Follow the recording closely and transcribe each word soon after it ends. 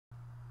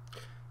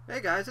Hey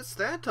guys, it's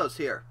Thanatos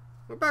here.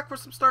 We're back for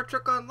some Star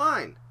Trek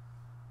Online.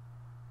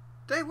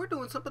 Today we're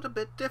doing something a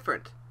bit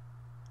different.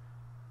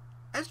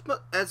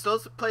 As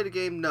those that play the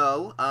game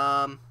know,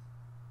 I've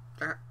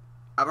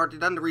already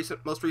done the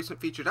most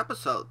recent featured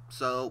episode,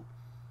 so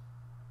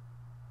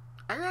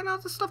I ran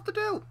out of stuff to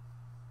do.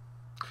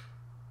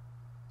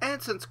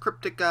 And since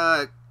Cryptic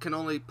can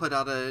only put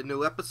out a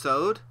new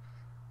episode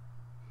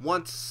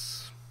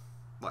once,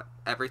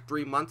 every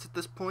 3 months at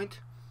this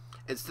point,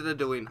 instead of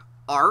doing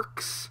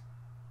arcs,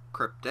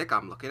 Cryptic,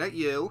 I'm looking at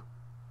you.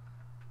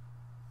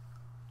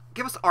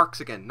 Give us arcs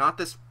again, not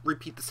this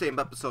repeat the same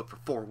episode for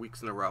 4 weeks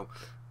in a row.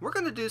 We're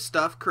going to do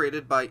stuff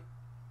created by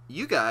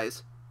you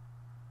guys,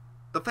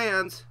 the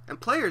fans and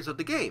players of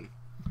the game.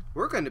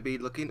 We're going to be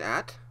looking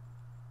at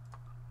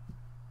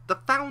the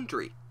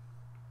Foundry.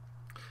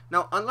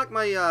 Now, unlike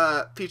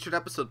my featured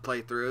episode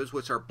playthroughs,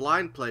 which are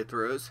blind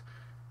playthroughs,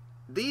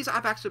 these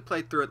I've actually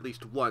played through at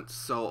least once,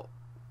 so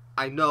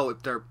I know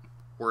if they're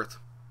worth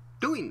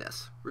doing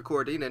this,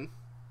 recording and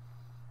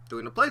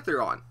doing a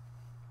playthrough on.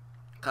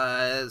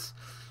 Because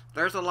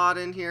there's a lot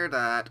in here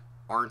that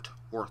aren't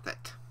worth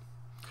it.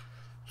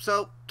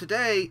 So,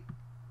 today,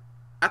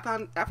 I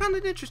found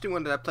an interesting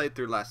one that I played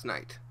through last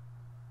night.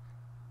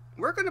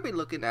 We're going to be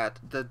looking at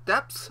The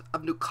Depths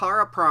of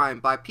Nukara Prime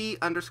by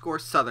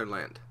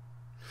P_Sutherland.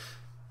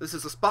 This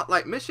is a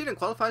Spotlight mission and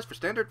qualifies for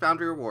standard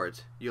Foundry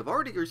rewards. You have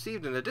already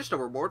received an additional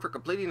reward for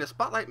completing a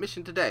Spotlight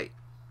mission today.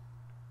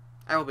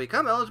 I will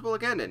become eligible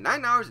again in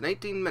 9 hours and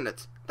 18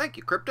 minutes. Thank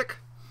you, Cryptic.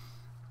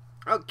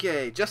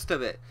 Okay, gist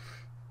of it.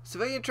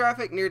 Civilian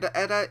traffic near the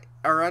Edda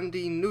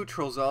Arundi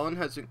neutral zone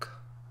has been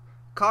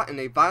caught in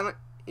the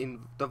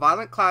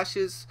violent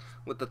clashes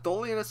with the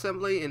Tholian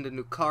assembly in the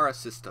Nukara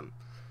system.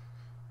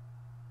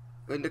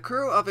 When the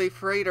crew of a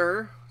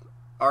freighter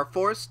are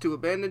forced to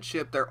abandon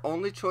ship, their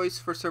only choice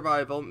for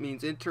survival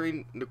means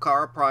entering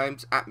Nukara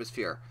Prime's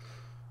atmosphere.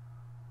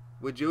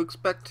 Would you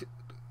expect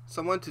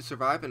someone to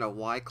survive in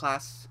a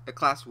class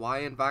Y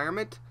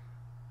environment?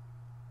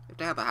 If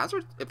they have a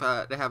hazard, if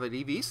they have an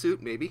EV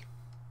suit, maybe.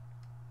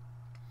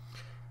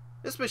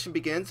 This mission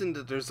begins in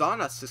the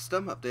Derzana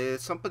system of the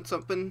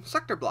something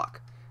sector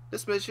block.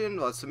 This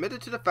mission was submitted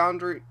to the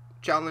Foundry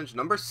Challenge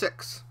number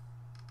 6.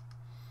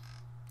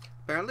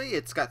 Apparently,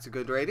 it's got some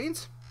good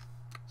ratings.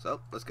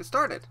 So, let's get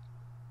started.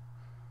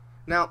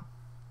 Now,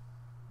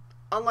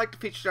 unlike the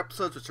featured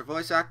episodes which are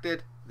voice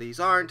acted, these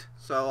aren't,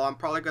 so I'm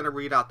probably going to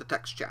read out the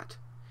text chat.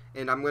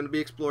 And I'm going to be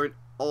exploring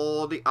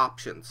all the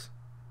options.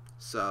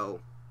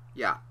 So,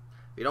 yeah.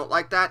 If you don't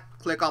like that,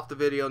 click off the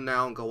video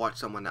now and go watch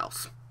someone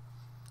else.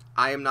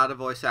 I am not a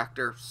voice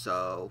actor,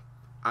 so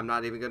I'm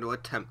not even going to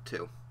attempt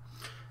to.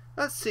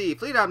 Let's see,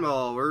 Fleet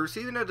Admiral, we're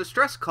receiving a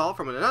distress call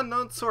from an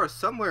unknown source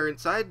somewhere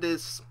inside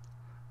this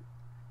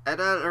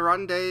Edda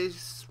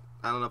Arande's,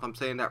 I don't know if I'm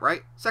saying that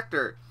right,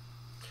 sector.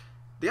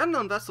 The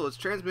unknown vessel is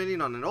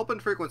transmitting on an open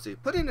frequency,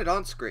 putting it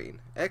on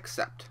screen,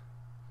 accept.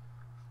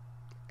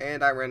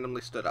 And I randomly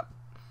stood up.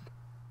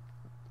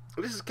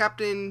 This is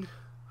Captain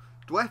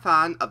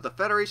Dwefan of the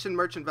Federation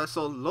merchant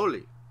vessel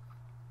Loli.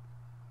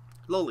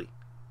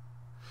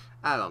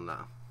 I don't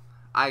know.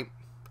 I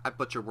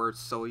butcher words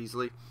so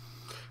easily.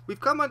 We've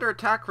come under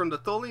attack from the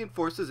Tholian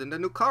forces in the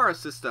Nukara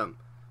system.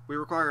 We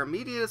require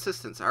immediate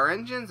assistance. Our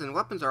engines and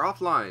weapons are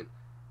offline.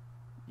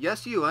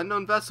 Yes, you,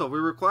 unknown vessel, we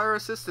require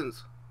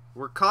assistance.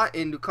 We're caught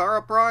in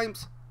Nukara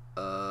Primes.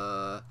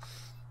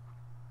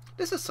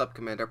 This is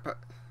Subcommander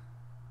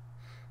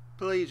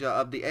Pelagia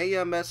of the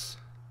AMS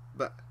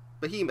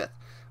Behemoth.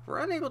 We're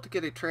unable to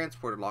get a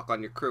transporter lock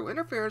on your crew.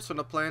 Interference from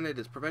the planet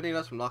is preventing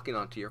us from locking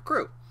onto your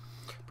crew.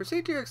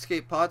 Proceed to your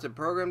escape pods and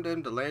program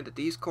them to land at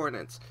these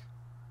coordinates.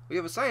 We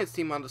have a science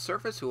team on the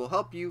surface who will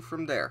help you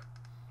from there.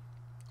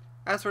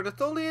 As for the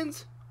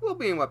Tholians, we'll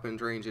be in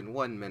weapons range in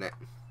 1 minute.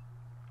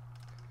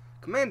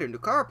 Commander,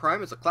 Nukara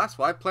Prime is a Class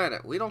Y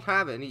planet. We don't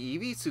have any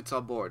EV suits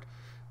on board.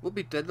 We'll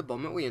be dead the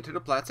moment we enter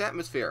the planet's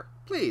atmosphere.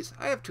 Please,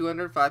 I have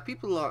 205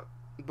 people on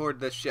board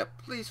this ship.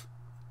 Please,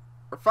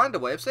 or find a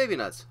way of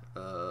saving us.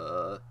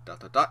 I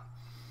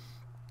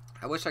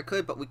wish I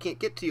could, but we can't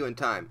get to you in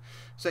time.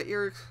 Set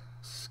your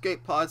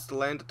escape pods to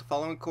land at the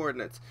following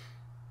coordinates.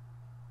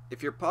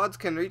 If your pods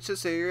can reach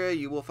this area,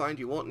 you will find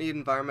you won't need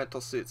environmental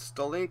suits.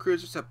 Tholian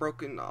cruisers have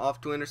broken off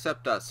to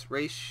intercept us.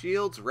 Raise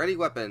shields, ready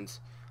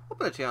weapons.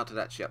 Open a channel to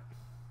that ship.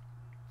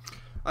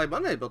 I'm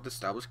unable to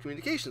establish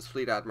communications,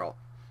 Fleet Admiral.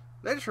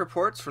 Latest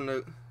reports from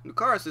the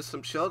Nukara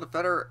system show the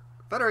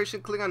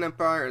Federation, Klingon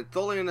Empire, and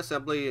Tholian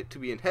Assembly to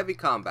be in heavy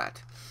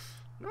combat.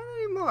 Not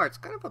anymore, it's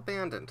kind of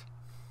abandoned.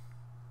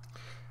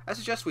 I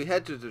suggest we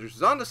head to the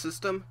Derzana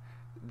system,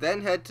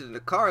 then head to the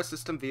Nukara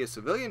system via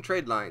civilian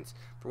trade lines.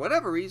 For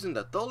whatever reason,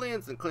 the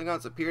Tholians and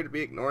Klingons appear to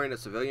be ignoring the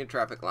civilian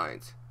traffic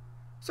lines.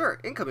 Sir,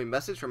 incoming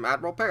message from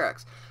Admiral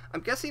Parax.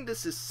 I'm guessing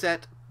this is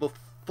set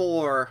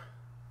before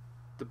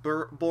the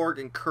Borg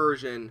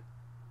incursion,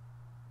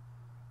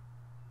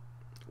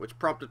 which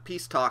prompted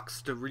peace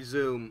talks to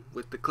resume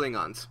with the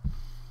Klingons.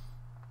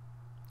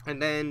 And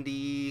then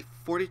the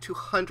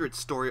 4200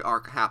 story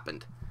arc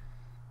happened.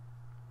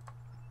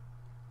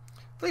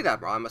 Fleet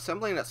Admiral, I'm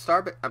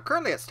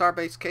currently at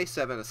Starbase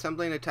K7,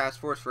 assembling a task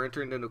force for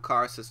entering the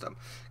Nukara system.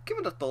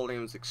 Given the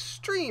Tholium's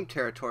extreme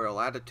territorial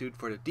attitude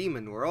for the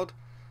demon world,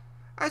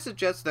 I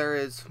suggest there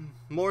is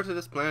more to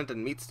this planet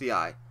than meets the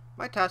eye.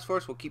 My task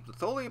force will keep the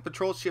Tholium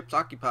patrol ships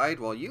occupied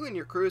while you and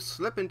your crews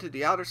slip into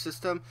the outer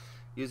system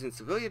using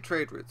civilian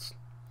trade routes.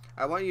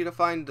 I want you to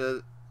find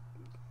the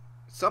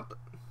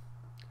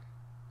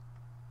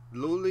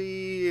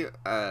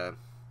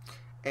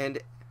and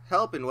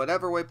help in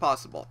whatever way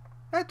possible.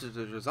 Enter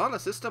the Drazana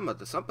system of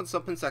the something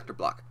sector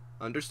block.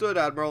 Understood,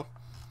 Admiral.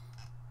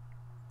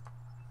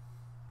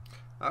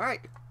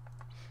 Alright.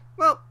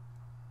 Well,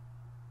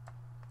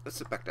 let's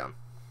sit back down.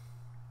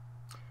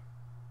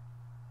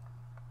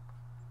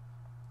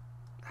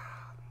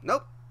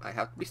 Nope, I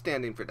have to be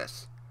standing for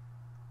this.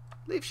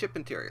 Leave ship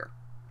interior.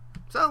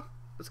 So,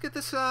 let's get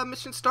this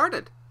mission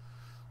started.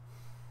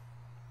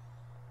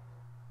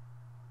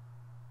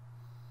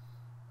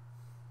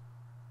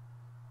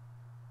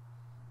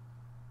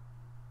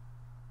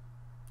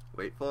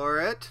 Wait for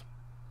it.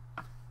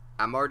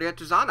 I'm already at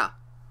Drazana.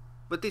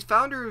 With these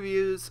Foundry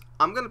reviews,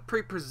 I'm going to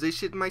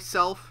pre-position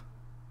myself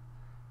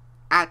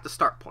at the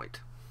start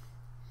point.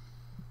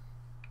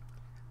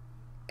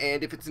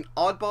 And if it's an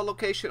oddball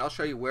location, I'll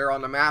show you where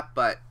on the map,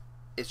 but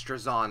it's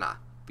Drazana.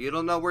 If you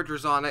don't know where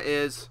Drazana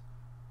is,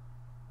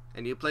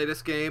 and you play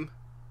this game,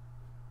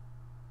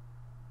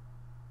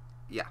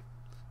 yeah.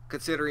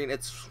 Considering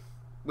it's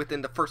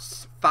within the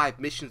first 5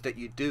 missions that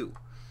you do,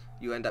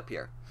 you end up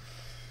here.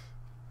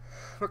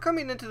 We're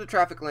coming into the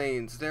traffic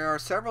lanes. There are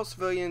several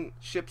civilian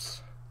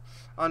ships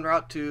en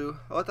route to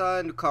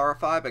Otha, Nukara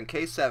 5, and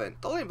K7.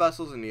 Tholian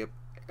vessels in the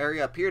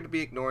area appear to be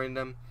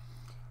ignoring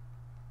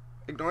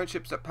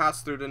ships that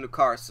pass through the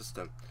Nukara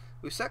system.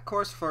 We've set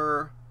course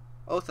for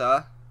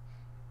Otha,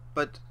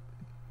 but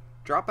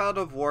drop out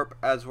of warp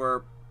as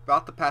we're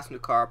about to pass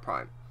Nukara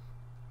Prime.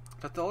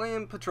 The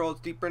Tholian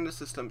patrols deeper in the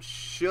system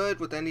should,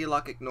 with any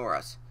luck, ignore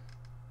us.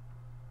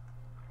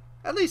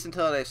 At least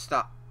until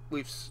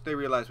they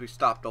realize we've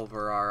stopped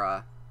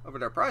over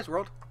their prize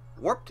world.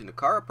 Warp to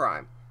Nukara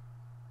Prime.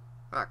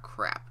 Ah,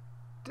 crap.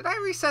 Did I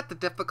reset the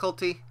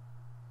difficulty?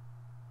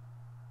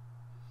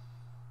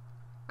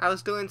 I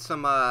was doing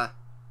some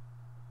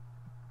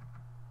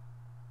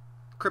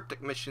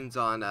cryptic missions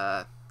on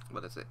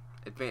what is it?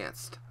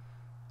 Advanced.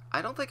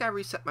 I don't think I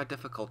reset my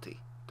difficulty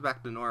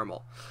back to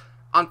normal.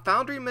 On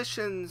Foundry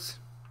missions,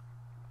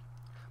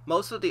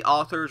 most of the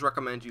authors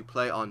recommend you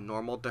play on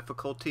normal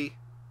difficulty,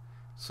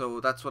 so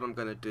that's what I'm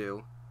gonna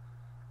do.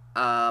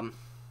 Yeah.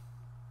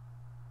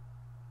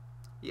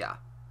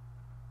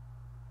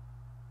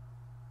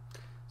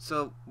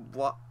 So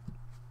what?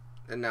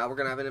 And now we're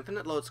gonna have an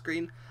infinite load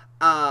screen.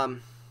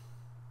 I'm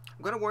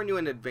gonna warn you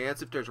in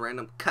advance if there's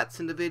random cuts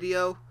in the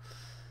video.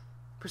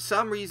 For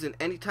some reason,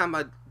 anytime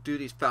I do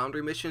these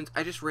Foundry missions,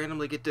 I just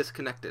randomly get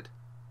disconnected.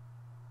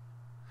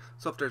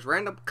 So if there's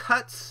random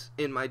cuts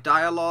in my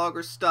dialogue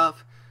or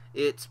stuff,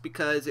 it's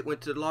because it went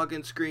to the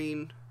login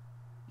screen.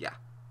 Yeah.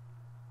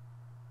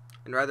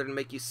 And rather than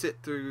make you sit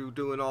through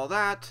doing all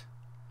that,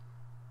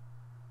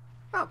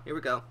 oh, here we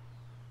go.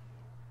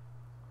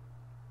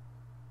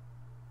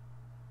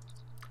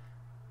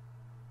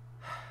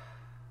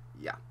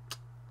 Yeah.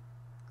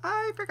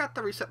 I forgot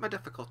to reset my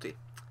difficulty.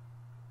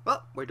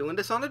 Well, we're doing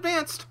this on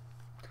advanced.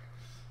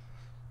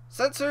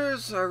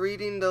 Sensors are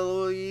reading the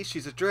Louis.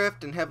 She's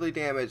adrift and heavily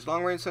damaged.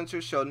 Long-range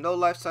sensors show no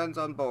life signs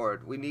on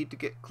board. We need to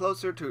get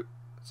closer to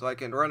so I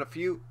can run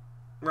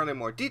a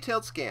more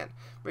detailed scan.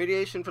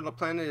 Radiation from the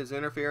planet is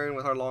interfering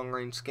with our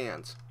long-range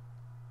scans.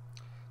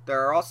 There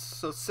are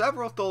also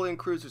several Tholian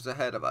cruisers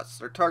ahead of us.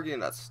 They're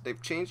targeting us.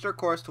 They've changed their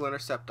course to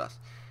intercept us.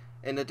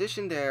 In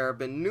addition, there have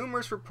been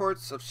numerous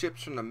reports of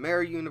ships from the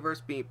Mare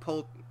universe being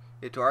pulled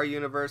into our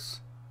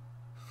universe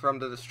from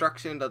the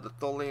destruction of the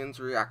Tholian's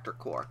reactor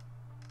core.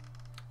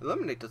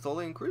 Eliminate the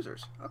Tholian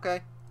cruisers.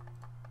 Okay.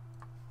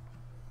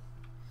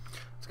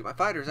 Let's get my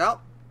fighters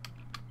out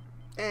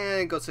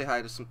and go say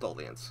hi to some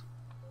Tholians.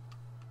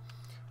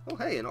 Oh,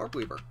 hey, an Orb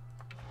Weaver.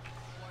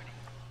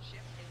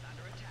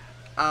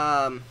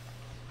 I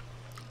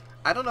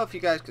don't know if you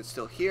guys can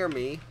still hear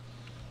me,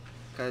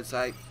 because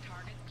I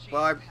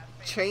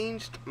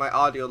changed my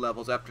audio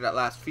levels after that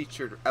last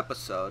featured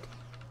episode.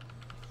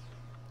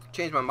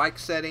 Changed my mic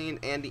setting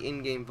and the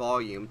in-game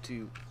volume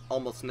to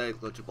almost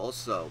negligible,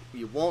 so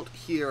you won't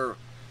hear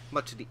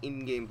much of the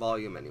in-game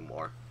volume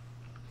anymore.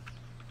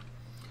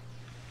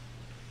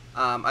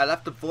 I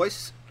left the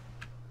voice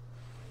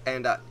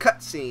and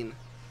cutscene,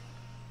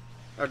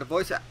 or the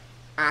voice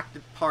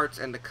acted parts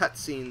and the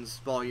cutscenes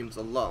volumes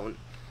alone,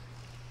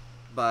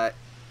 but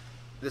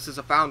this is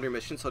a Foundry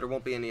mission, so there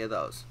won't be any of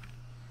those.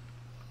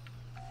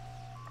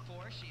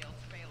 4 shields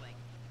failing.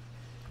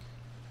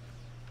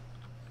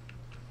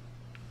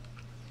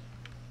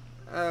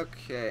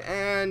 Okay,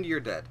 and you're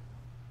dead.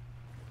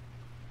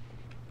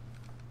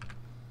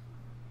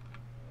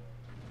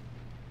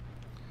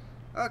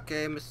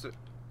 Okay, Mr.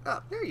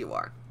 Oh, there you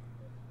are.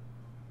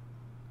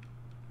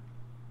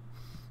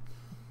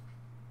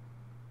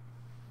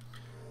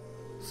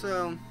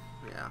 So,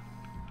 yeah.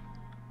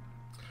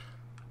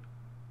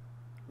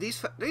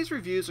 these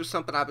reviews are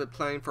something I've been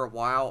playing for a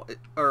while.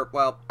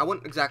 Well, I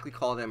wouldn't exactly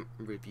call them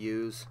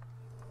reviews.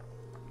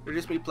 They're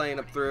just me playing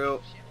them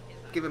through,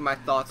 giving my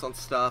thoughts on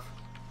stuff.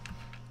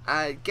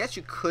 I guess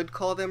you could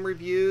call them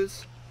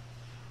reviews.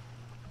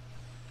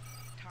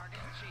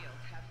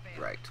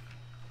 Right.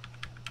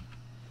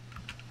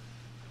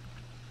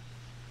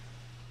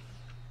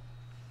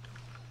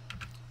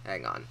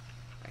 Hang on.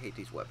 I hate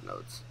these web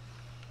nodes.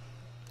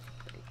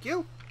 Thank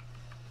you.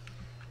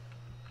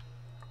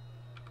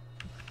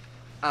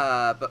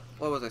 But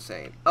what was I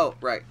saying? Oh,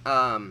 right.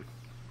 I've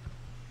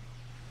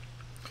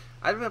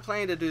been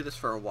planning to do this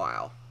for a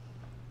while.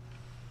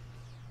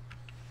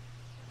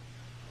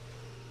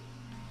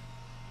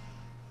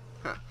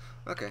 Huh.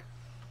 Okay.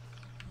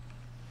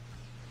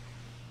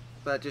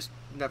 But I just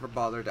never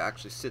bothered to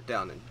actually sit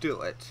down and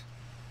do it.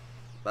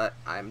 But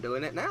I'm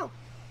doing it now.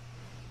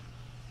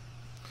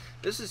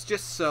 This is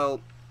just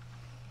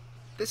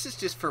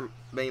for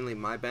mainly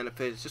my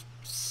benefit. It's just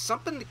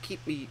something to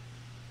keep me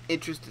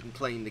interested in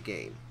playing the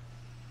game.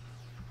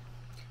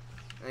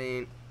 I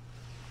mean,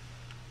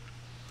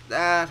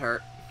 that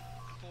hurt.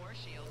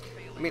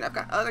 I mean, I've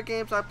got other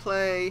games I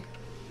play.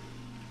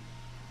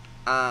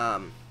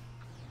 Oh,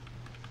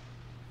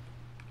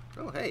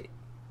 hey.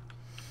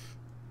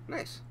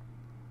 Nice.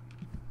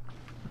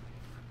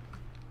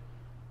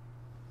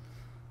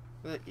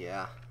 But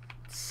yeah,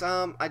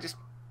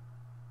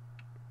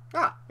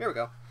 here we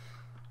go.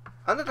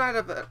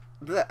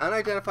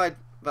 Unidentified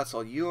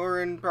vessel. You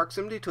are in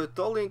proximity to a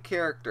Tholian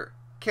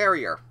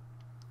carrier.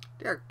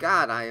 Dear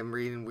God, I am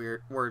reading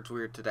words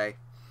weird today.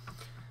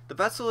 The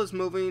vessel is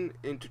moving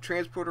into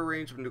transporter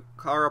range of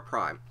Nukara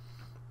Prime.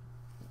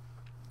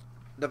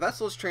 The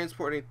vessel is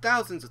transporting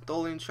thousands of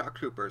Tholian shock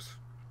troopers.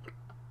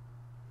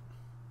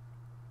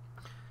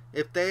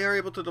 If they are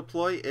able to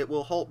deploy, it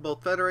will halt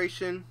both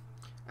Federation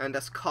and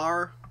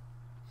Askar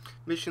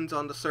missions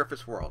on the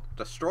surface world.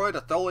 Destroy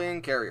the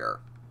Tholian carrier.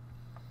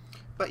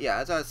 But yeah,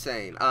 as I was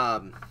saying,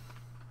 yeah,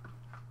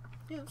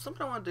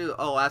 something I want to do.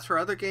 Oh, as for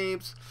other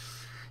games,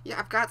 yeah,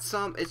 I've got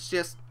some. It's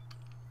just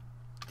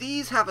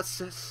these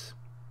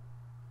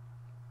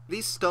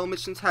stow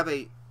missions have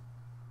a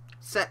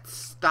set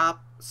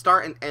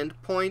start and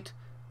end point.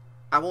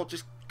 I won't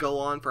just go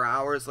on for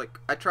hours. Like,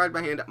 I tried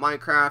my hand at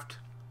Minecraft,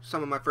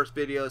 some of my first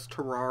videos,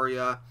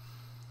 Terraria.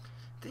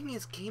 Thing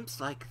is, games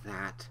like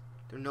that,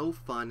 they're no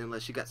fun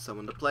unless you got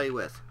someone to play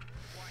with.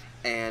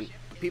 And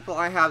the people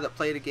I have that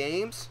play the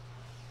games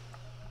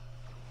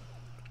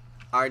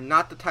are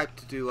not the type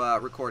to do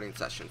recording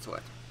sessions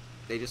with.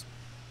 They just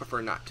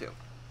prefer not to.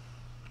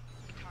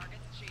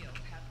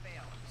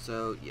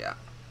 So, yeah.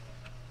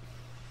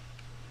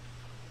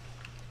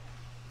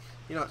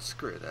 You know what?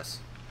 Screw this.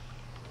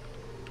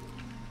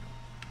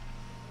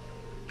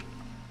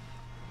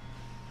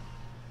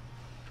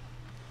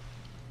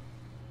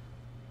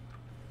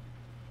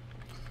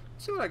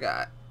 Let's see what I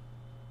got.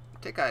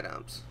 Take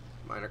items.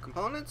 Minor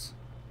components.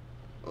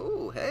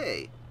 Oh,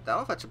 hey.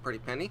 That'll fetch a pretty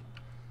penny.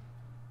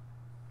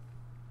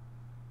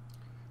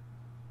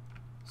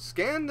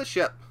 Scan the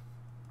ship.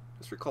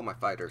 Let's recall my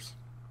fighters.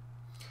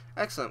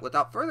 Excellent.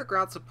 Without further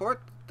ground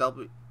support,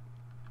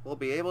 we'll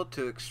be able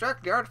to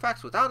extract the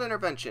artifacts without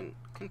intervention.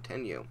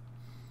 Continue.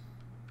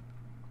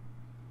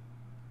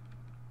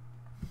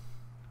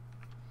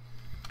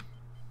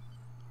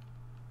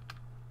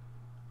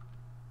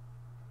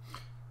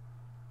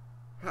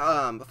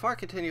 Before I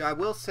continue, I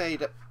will say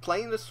that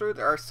playing this through,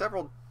 there are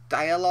several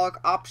dialogue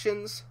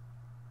options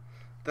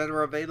that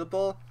are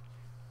available.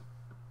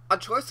 On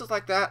choices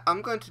like that,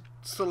 I'm going to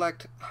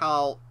select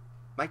how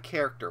my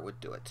character would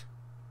do it.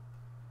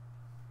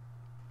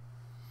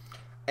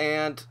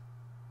 And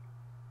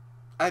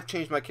I've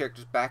changed my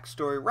character's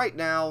backstory right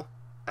now,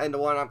 and the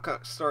one I'm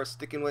sort of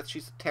sticking with,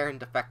 she's a Terran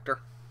defector.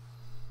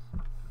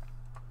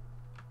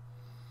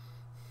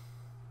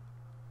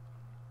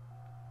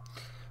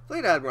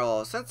 Fleet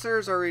Admiral,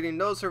 sensors are reading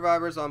no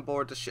survivors on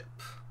board the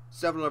ship.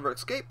 Several of our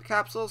escape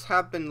capsules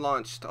have been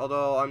launched,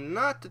 although I'm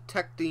not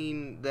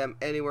detecting them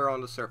anywhere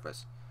on the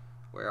surface.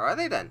 Where are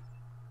they then?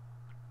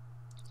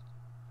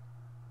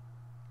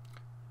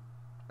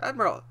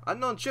 Admiral,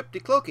 unknown ship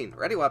decloaking.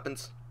 Ready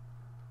weapons.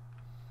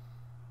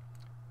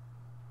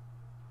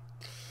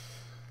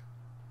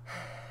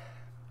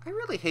 I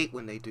really hate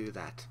when they do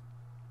that.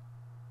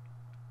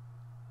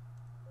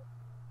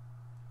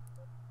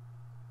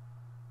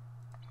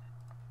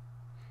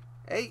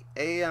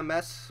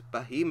 AMS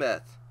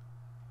Behemoth.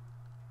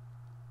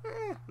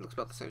 Looks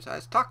about the same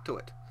size. Talk to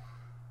it.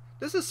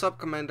 This is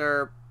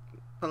Subcommander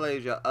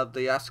Pelagia of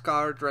the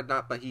Askar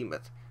Dreadnought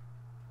Behemoth.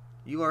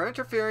 You are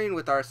interfering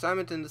with our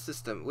assignment in the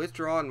system.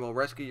 Withdraw and we'll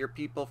rescue your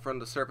people from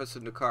the surface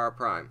of Nukara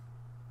Prime.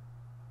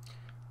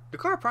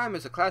 Nukara Prime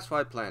is a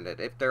classified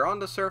planet. If they're on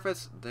the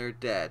surface, they're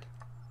dead.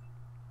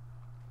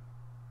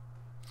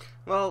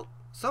 Well,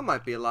 some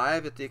might be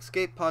alive if the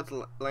escape pods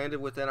landed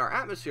within our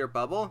atmosphere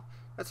bubble.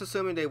 That's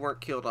assuming they weren't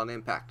killed on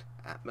impact.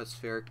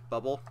 Atmospheric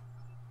bubble.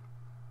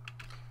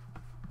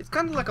 It's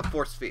kind of like a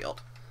force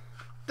field.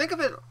 Think of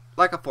it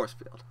like a force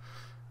field.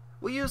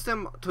 We use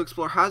them to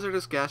explore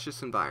hazardous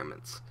gaseous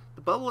environments. The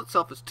The bubble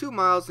itself is 2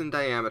 miles in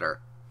diameter.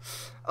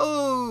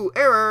 Oh,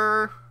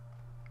 error!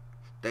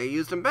 They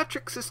used a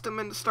metric system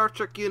in the Star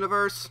Trek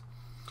universe.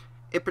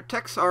 It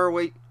protects our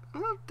weight.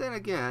 Well, then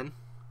again,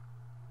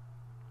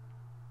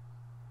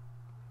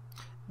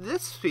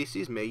 this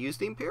species may use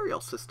the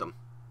Imperial system.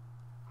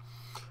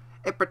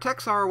 It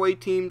protects our away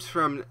teams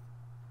from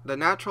the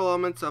natural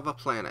elements of a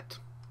planet.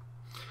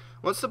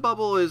 Once the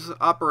bubble is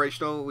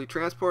operational, we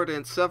transport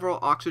in several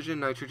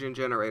oxygen-nitrogen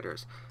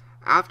generators.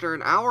 After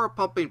an hour of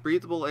pumping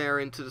breathable air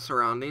into the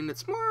surrounding,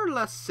 it's more or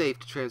less safe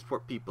to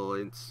transport people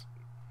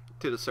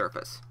to the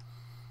surface.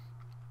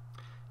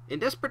 In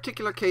this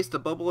particular case, the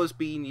bubble is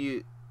being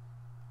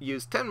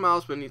used 10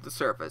 miles beneath the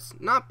surface.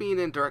 Not being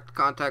in direct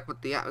contact with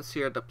the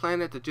atmosphere of the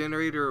planet, the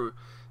generator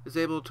is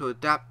able to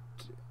adapt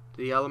to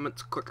the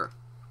elements quicker.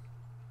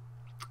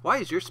 Why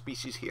is your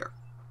species here?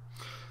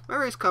 My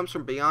race comes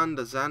from beyond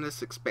the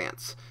Xanus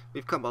expanse.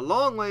 We've come a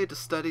long way to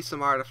study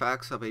some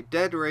artifacts of a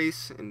dead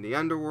race in the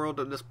underworld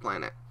of this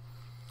planet.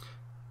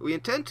 We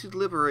intend to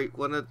liberate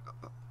one of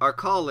our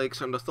colleagues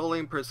from the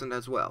Tholian prison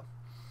as well.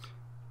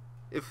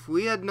 If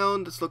we had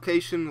known this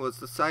location was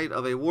the site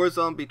of a war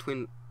zone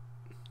between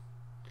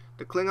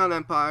the Klingon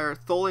Empire,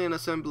 Tholian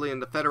Assembly,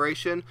 and the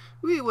Federation,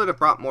 we would have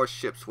brought more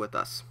ships with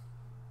us.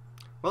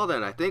 Well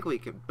then, I think we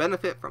can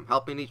benefit from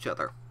helping each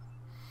other.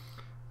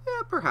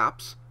 Yeah,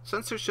 perhaps.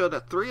 Sensors show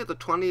that 3 of the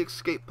 20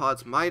 escape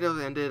pods might have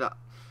ended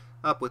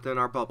up within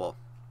our bubble.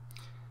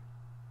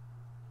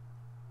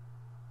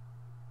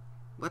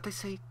 What'd they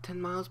say,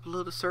 10 miles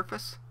below the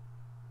surface?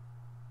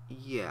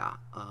 Yeah,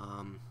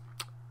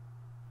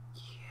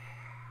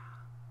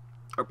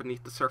 or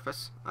beneath the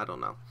surface? I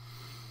don't know.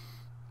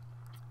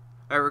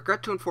 I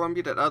regret to inform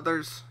you that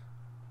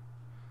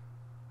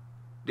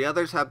the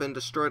others have been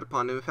destroyed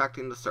upon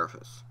impacting the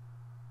surface.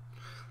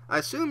 I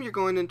assume you're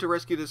going in to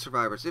rescue the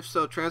survivors. If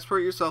so,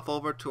 transport yourself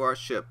over to our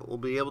ship. We'll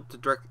be able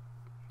to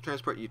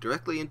transport you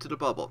directly into the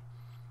bubble.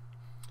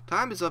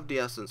 Time is of the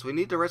essence. We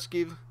need to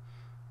rescue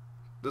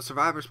the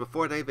survivors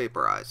before they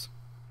vaporize.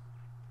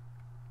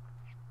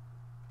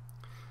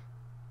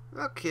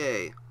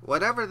 Okay,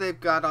 whatever they've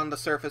got on the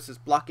surface is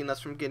blocking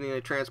us from getting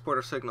a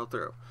transporter signal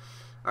through.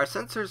 Our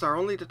sensors are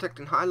only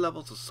detecting high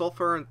levels of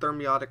sulfur and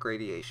thermiotic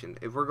radiation.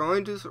 If we're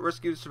going to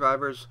rescue the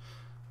survivors,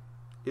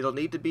 it'll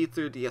need to be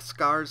through the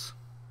ASCAR's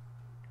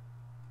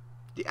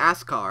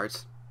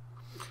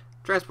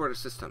transporter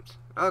systems.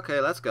 Okay,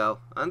 let's go.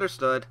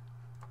 Understood.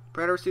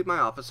 Prepare to receive my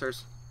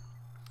officers.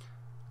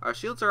 Our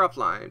shields are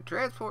offline.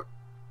 Transport.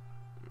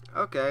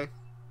 Okay.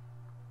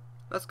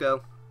 Let's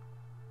go.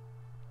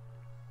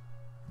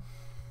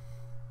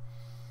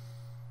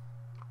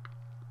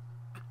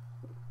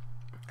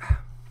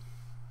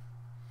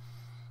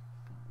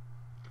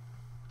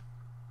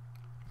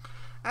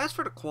 As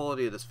for the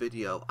quality of this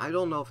video, I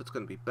don't know if it's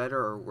going to be better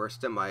or worse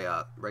than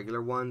my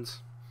regular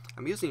ones.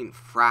 I'm using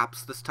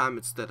Fraps this time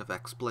instead of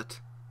XSplit,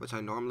 which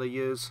I normally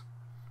use,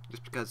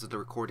 just because of the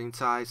recording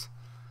size.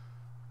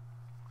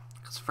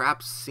 Because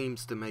Fraps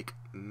seems to make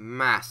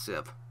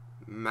massive,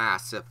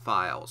 massive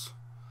files.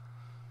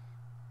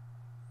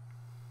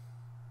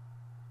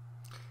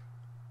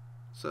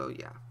 So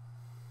yeah.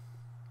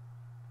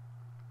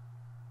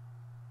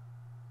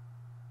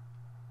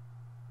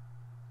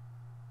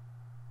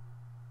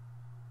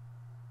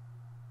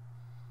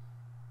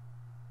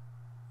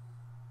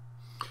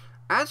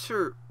 As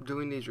for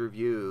doing these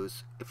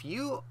reviews, if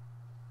you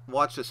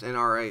watch this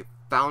NRA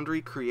Foundry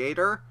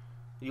creator,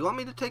 you want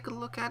me to take a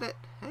look at it?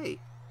 Hey,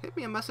 hit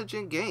me a message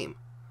in game.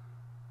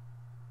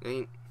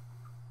 I'm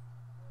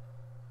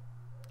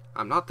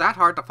not that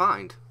hard to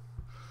find.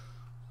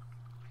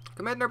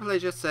 Commander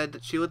Pelagia said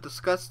that she would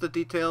discuss the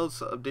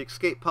details of the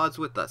escape pods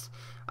with us.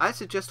 I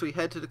suggest we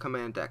head to the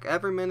command deck.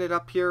 Every minute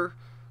up here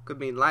could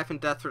mean life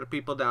and death for the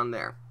people down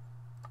there.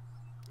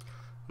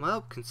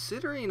 Well,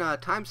 considering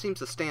time seems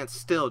to stand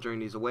still during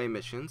these away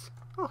missions.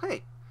 Oh,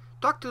 hey.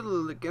 Talk to the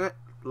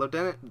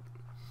Lieutenant...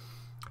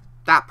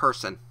 That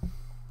person.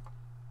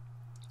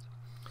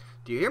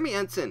 Do you hear me,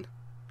 Ensign?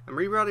 I'm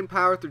rerouting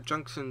power through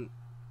junctions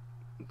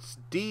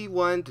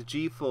D1 to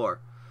G4.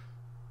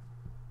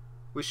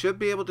 We should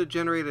be able to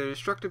generate a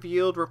destructive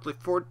yield roughly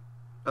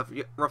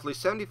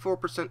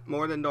 74%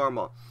 more than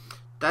normal.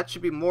 That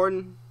should be more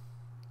than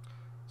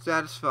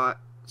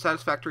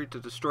satisfactory to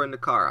destroy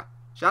Nukara.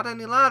 Shout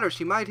any louder,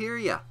 she might hear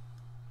ya.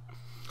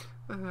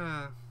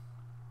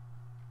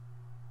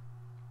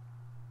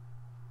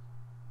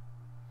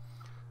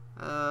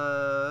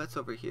 It's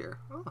over here.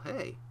 Oh,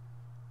 hey.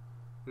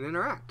 And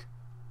interact.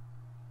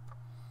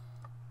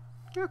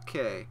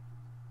 Okay.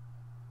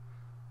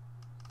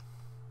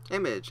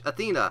 Image.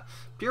 Athena.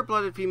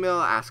 Pure-blooded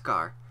female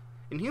Askar.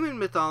 In human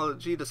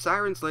mythology, the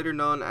sirens, later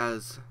known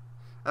as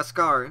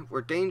Askar,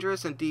 were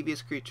dangerous and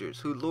devious creatures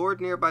who lured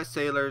nearby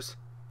sailors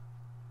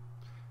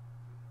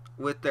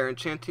with their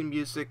enchanting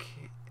music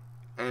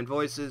and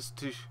voices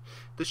to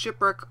the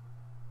shipwreck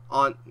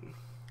on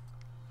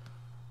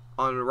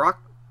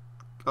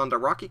the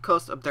rocky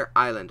coast of their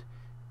island.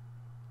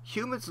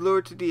 Humans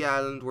lured to the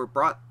island were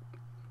brought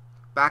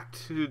back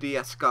to the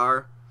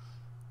Askar,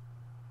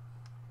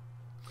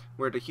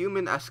 where the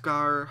human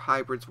Askar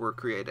hybrids were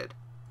created.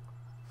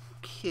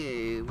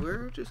 Okay,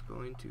 we're just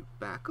going to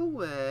back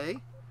away.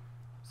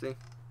 See?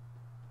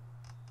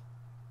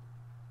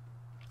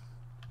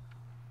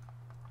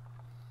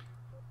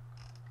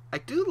 I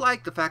do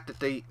like the fact that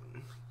they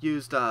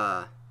used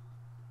all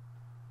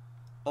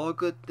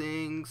good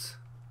things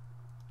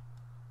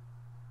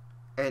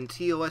and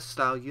TOS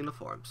style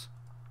uniforms.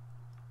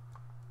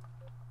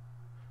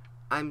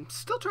 I'm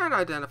still trying to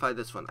identify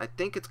this one. I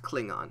think it's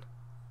Klingon.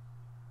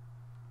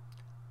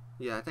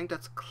 Yeah, I think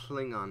that's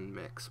Klingon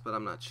mix, but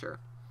I'm not sure.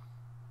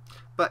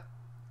 But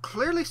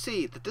clearly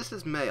see that this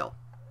is male.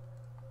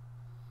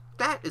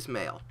 That is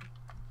male.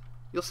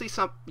 You'll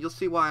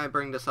see why I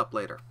bring this up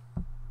later.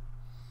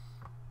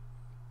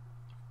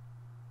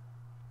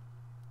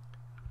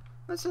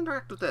 Let's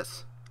interact with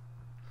this.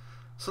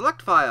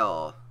 Select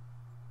file.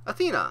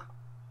 Athena.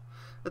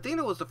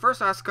 Athena was the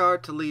first Askar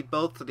to lead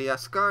both the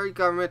Askari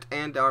government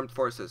and armed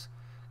forces.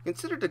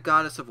 Considered the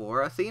goddess of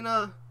war,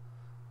 Athena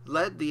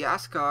led the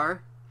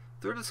Askar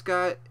through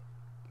the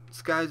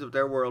skies of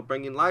their world,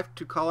 bringing life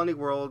to colony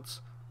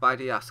worlds by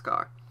the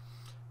Askar.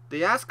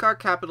 The Askar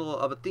capital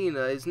of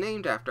Athena is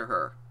named after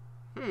her.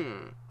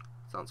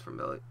 Sounds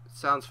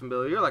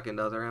familiar, like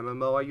another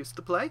MMO I used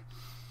to play.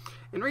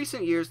 In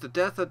recent years, with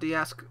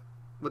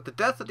the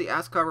death of the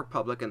Askar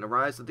Republic and the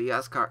rise of the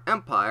Askar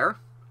Empire,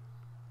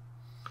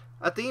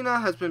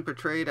 Athena has been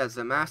portrayed as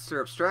the master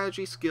of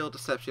strategy, skill,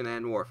 deception,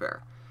 and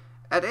warfare.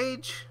 At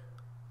age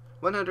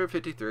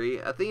 153,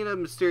 Athena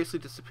mysteriously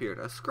disappeared.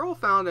 A scroll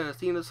found in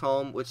Athena's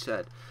home which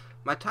said,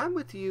 "My time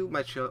with you,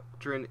 my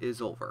children, is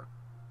over.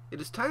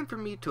 It is time for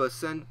me to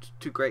ascend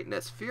to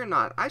greatness. Fear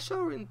not, I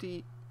shall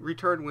indeed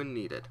return when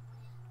needed."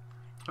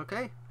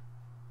 Okay?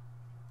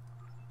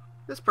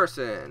 This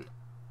person,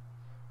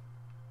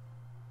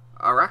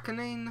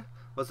 Arachne,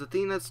 was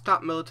Athena's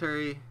top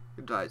military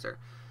advisor.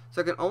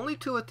 Second only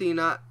to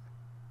Athena,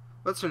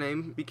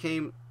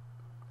 became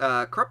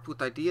corrupt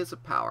with ideas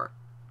of power.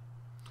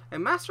 A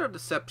master of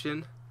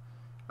deception,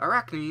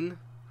 Arachne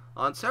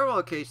on several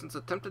occasions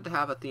attempted to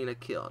have Athena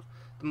killed.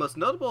 The most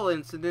notable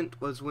incident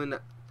was when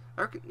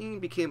Arachne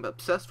became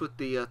obsessed with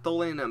the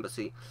Tholian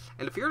embassy.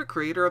 And if you're the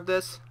creator of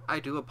this, I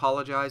do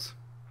apologize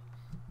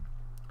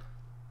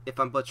if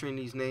I'm butchering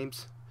these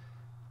names.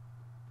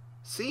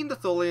 Seeing the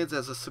Tholians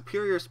as a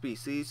superior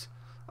species,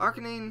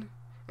 Arachne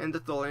and the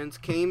Tholians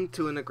came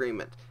to an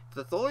agreement. If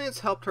the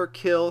Tholians helped her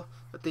kill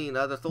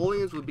Athena, the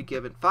Tholians would be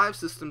given 5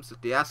 systems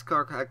that the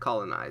Askar had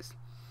colonized.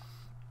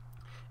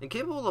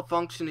 Incapable of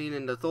functioning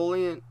in the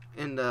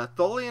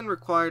Tholian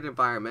required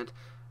environment,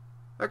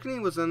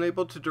 Arachne was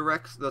unable to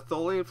direct the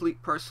Tholian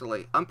fleet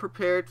personally.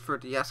 Unprepared for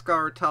the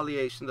Askar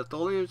retaliation, the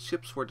Tholian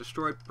ships were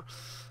destroyed,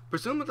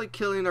 presumably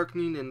killing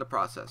Arachne in the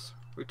process.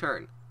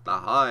 Return. The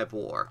Hive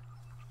War.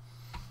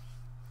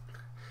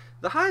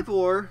 The Hive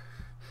War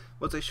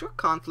was a short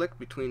conflict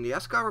between the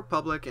Askar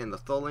Republic and the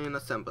Tholian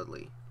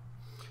Assembly.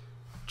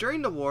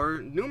 During the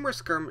war,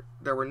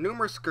 there were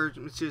numerous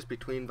skirmishes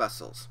between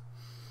vessels.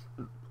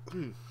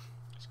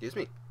 Excuse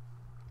me.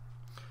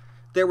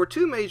 There were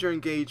 2 major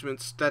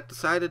engagements that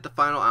decided the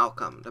final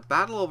outcome: the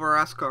Battle over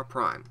Nukara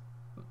Prime.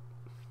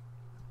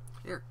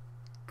 Dear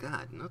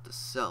God, note to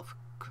self: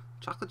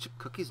 chocolate chip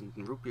cookies and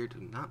root beer do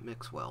not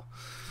mix well.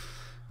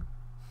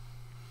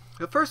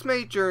 The first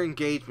major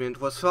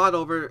engagement was fought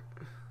over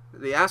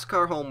the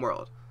Askar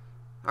homeworld.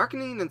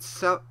 Arachne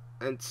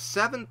and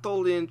 7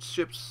 Tholian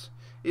ships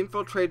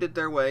infiltrated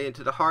their way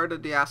into the heart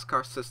of the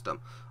Askar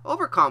system.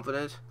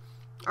 Overconfident,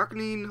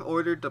 Arachne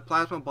ordered the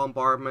plasma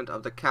bombardment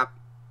of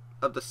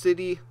the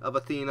city of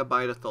Athena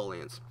by the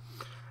Tholians.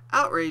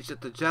 Outraged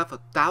at the death of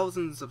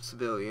thousands of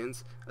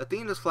civilians,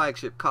 Athena's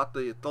flagship caught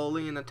the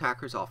Tholian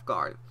attackers off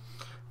guard.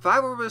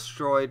 5 were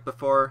destroyed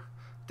before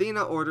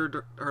Athena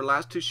ordered her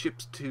last 2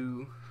 ships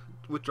to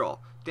withdraw.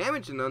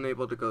 Damaged and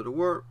unable to go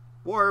to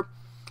war,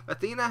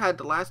 Athena had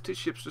the last 2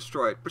 ships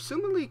destroyed,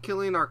 presumably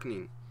killing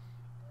Arachne.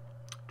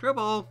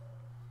 Dribble.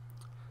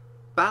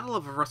 Battle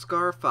of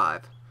Raskar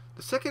 5.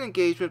 The second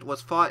engagement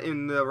was fought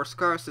in the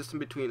Raskar system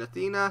between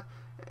Athena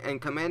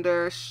and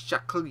Commander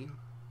Shakal.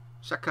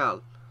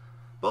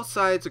 Both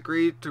sides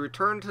agreed to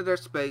return to their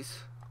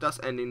space, thus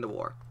ending the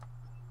war.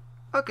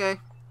 Okay.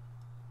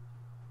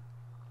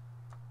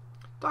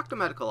 Dr.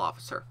 Medical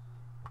Officer.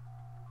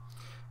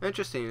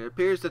 Interesting. It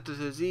appears that the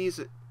disease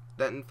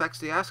that infects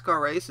the Askar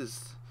race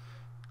is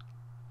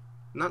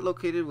not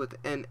located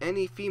within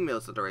any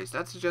females of the race.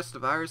 That suggests the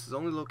virus is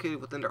only located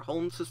within their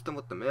home system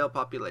with the male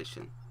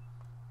population.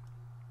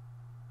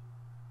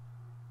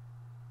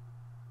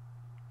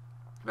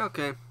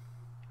 Okay.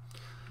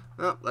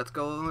 Well, let's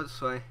go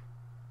this way.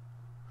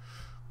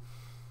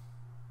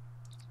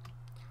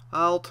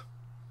 Halt.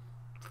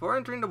 Before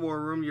entering the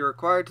war room, you're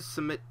required to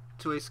submit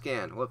to a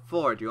scan. What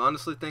for? Do you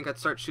honestly think I'd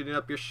start shooting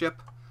up your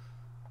ship?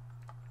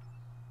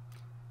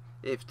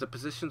 If the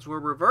positions were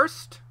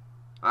reversed,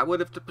 I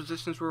would if the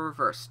positions were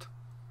reversed.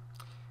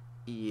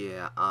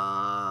 Yeah,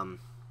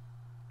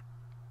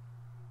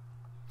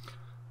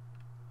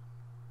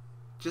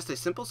 just a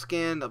simple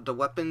scan of the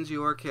weapons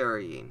you are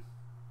carrying.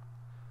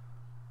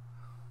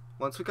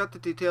 Once we got the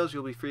details,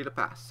 you'll be free to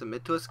pass.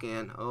 Submit to a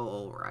scan.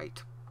 Oh,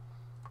 alright.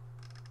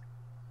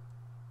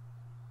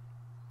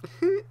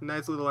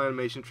 Nice little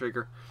animation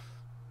trigger.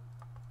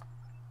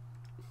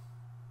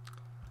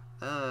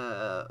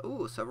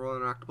 Ooh, several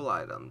interactable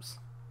items.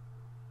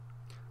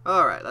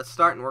 Alright, let's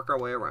start and work our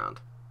way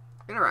around.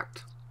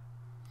 Interact.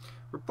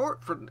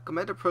 Report from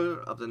Commander Pro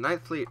of the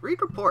 9th Fleet.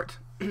 Read report.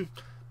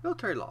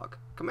 Military log.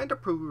 Commander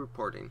Pro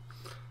reporting.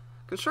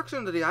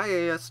 Construction of the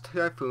IAS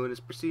Typhoon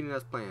is proceeding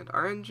as planned.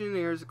 Our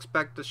engineers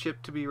expect the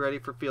ship to be ready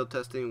for field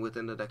testing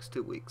within the next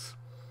 2 weeks.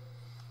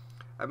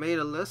 I made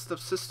a list of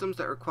systems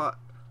that require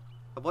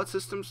what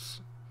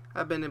systems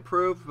have been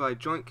improved by the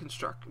joint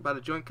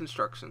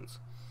constructions.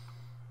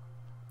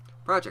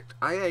 Project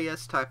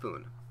IAS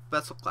Typhoon.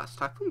 Vessel class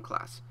Typhoon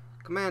class.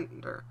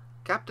 Commander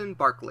Captain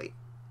Barkley.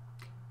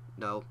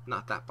 No,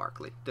 not that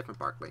Barkley. Different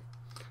Barkley.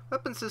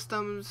 Weapon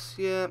systems,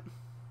 yeah.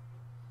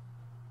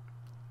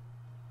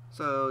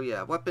 So,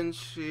 yeah, weapon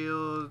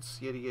shields,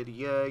 yada yada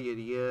yada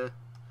yada yada.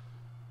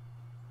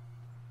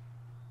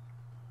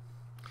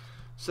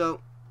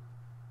 So,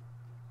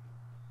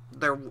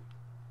 their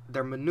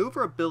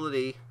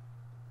maneuverability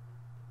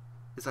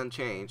is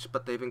unchanged,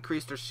 but they've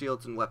increased their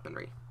shields and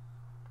weaponry.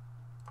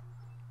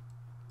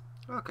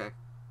 Okay.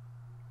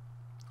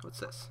 What's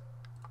this?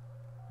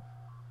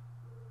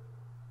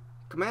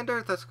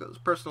 Commander Thesco's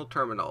personal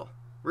terminal.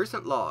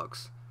 Recent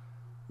logs.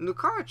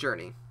 Nukara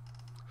journey.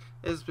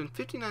 It has been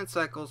 59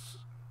 cycles.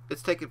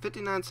 It's taken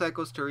 59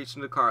 cycles to reach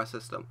the Nukara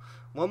system.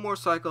 One more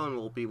cycle and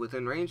we'll be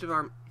within range of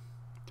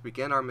to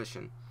begin our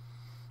mission.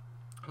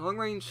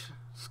 Long-range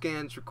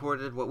scans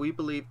recorded what we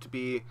believe to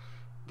be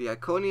the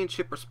Iconian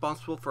ship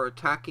responsible for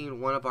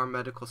attacking one of our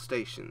medical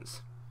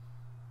stations.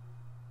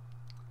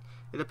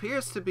 It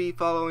appears to be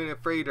following a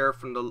freighter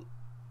from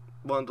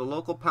one of the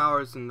local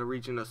powers in the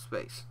region of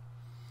space.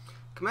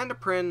 Commander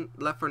Prin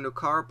left for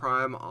Nukara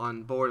Prime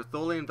on board a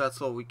Tholian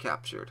vessel we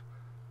captured.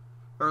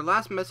 Her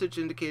last message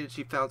indicated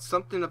she found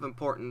something of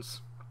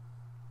importance,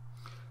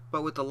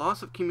 but with the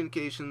loss of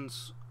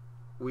communications,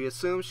 we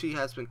assume she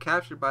has been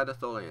captured by the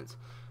Tholians.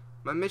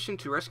 My mission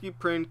to rescue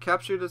Prin,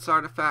 capture this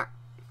artifact.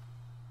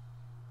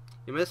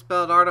 You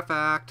misspelled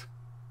artifact.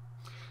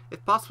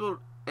 If possible,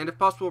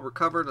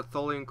 recover the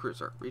Tholian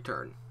cruiser.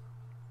 Return.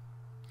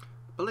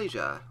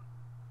 Pelagia.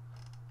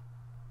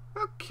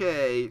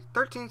 Okay,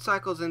 13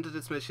 cycles into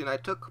this mission, I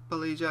took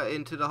Pelagia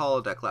into the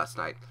holodeck last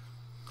night.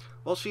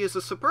 While she is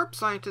a superb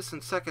scientist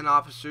and second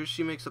officer,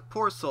 she makes a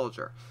poor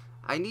soldier.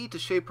 I need to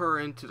shape her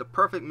into the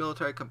perfect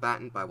military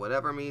combatant by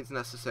whatever means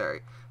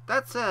necessary.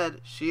 That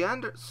said, she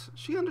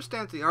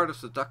understands the art of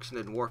seduction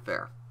in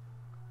warfare.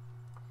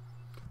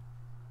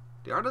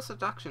 The art of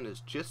seduction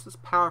is just as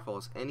powerful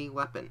as any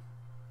weapon.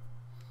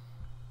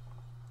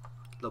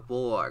 The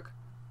Borg.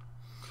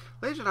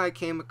 Lage and I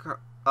came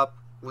up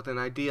with an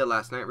idea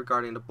last night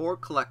regarding the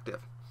Borg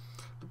Collective.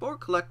 The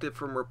Borg Collective,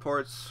 from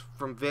reports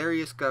from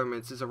various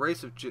governments, is a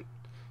race of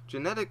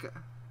genetic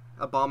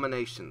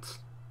abominations.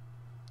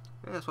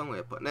 Yeah, that's one way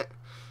of putting it.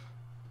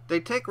 They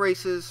take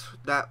races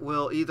that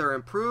will either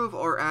improve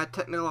or add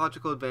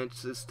technological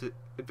advantage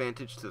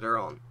to their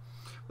own.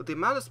 With the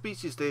amount of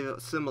species they've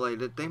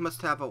assimilated, they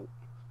must have a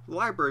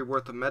library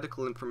worth of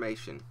medical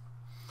information.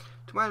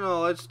 To my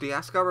knowledge, the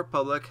Asgard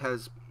Republic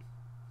has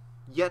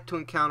yet to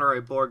encounter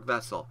a Borg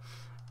vessel.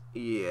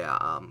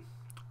 Yeah,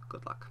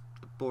 good luck.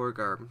 The Borg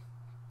are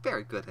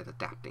very good at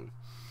adapting.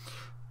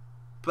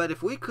 But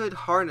if we could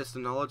harness the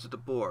knowledge of the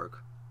Borg,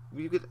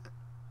 we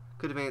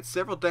could advance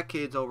several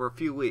decades over a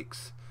few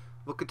weeks.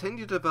 We'll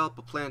continue to develop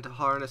a plan to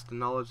harness the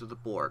knowledge of the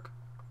Borg.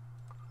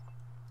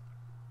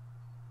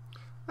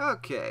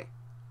 Okay,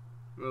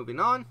 moving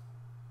on.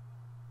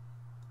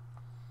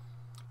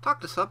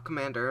 Talk to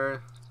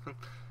Sub-Commander.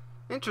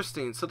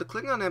 Interesting, so the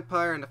Klingon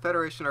Empire and the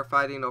Federation are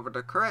fighting over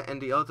the Kura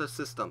and the other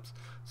systems.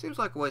 Seems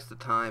like a waste of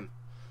time.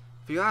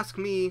 If you ask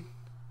me,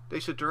 they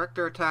should direct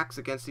their attacks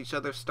against each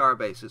other's star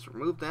bases,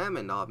 remove them,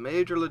 and they'll have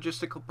major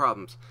logistical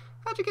problems.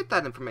 How'd you get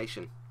that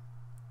information?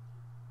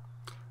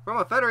 From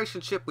a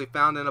Federation ship we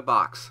found in a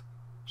box.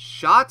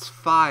 Shots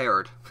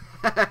fired.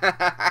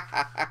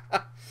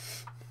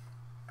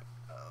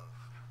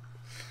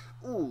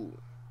 Ooh,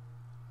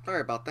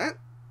 sorry about that.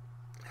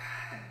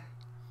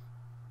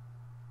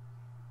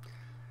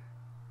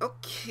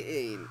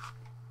 Okay.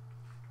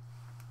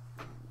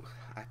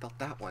 I felt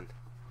that one.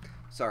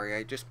 Sorry,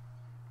 I just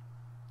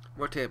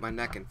rotated my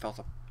neck and felt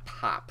a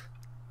pop.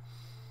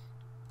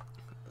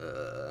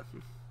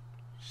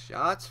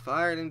 Shots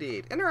fired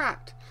indeed.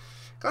 Interact.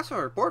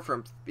 Classified report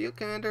from Field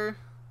Commander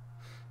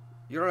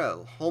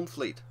Urel, Home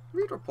Fleet.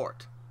 Read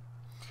report.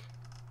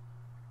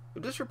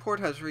 If this report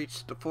has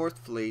reached the 4th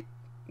Fleet,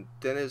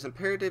 then it is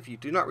imperative you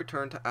do not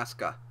return to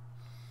Aska.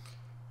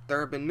 There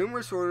have been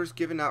numerous orders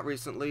given out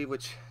recently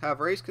which have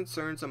raised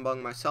concerns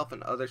among myself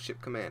and other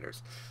ship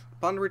commanders.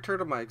 Upon the return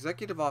of my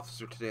executive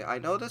officer today, I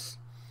noticed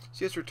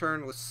she has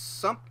returned with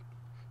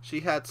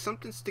she had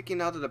something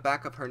sticking out of the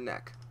back of her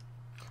neck.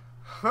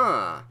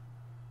 Huh.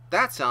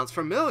 That sounds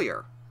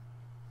familiar.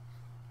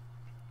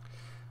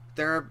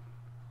 There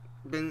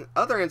been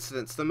other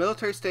incidents. The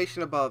military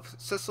station above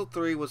Cecil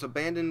 3 was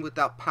abandoned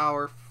without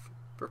power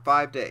for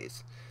 5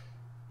 days.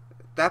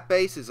 That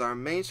base is our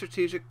main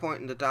strategic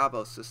point in the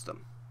Davos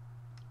system.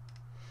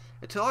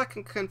 Until I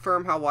can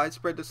confirm how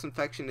widespread this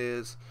infection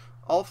is,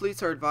 all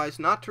fleets are advised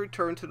not to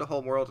return to the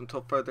homeworld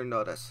until further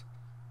notice.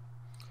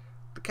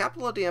 The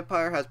capital of the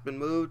Empire has been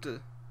moved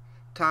to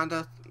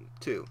Tanda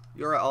 2.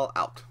 You're all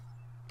out.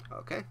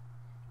 Okay.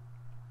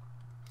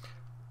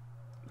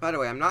 By the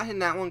way, I'm not hitting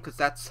that one because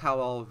that's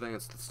how I'll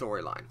advance the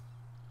storyline.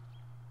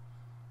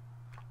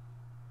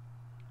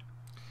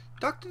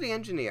 Talk to the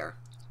engineer.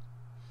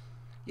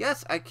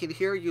 Yes, I can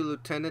hear you,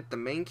 Lieutenant. The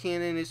main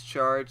cannon is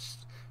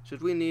charged.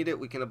 Should we need it,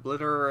 we can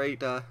obliterate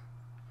the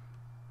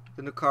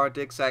Nukara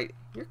dig site.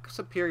 Your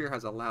superior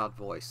has a loud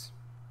voice.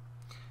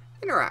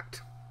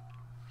 Interact.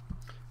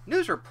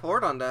 News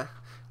report on the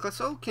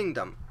Kleso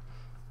Kingdom.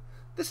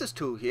 This is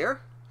Tu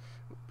here,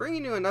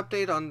 bringing you an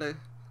update on the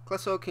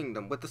Kleso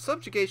Kingdom. With the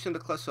subjugation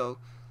of the Kleso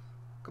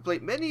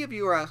complete, many of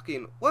you are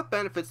asking, what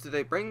benefits do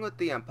they bring with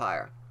the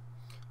Empire?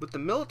 With the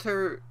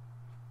military,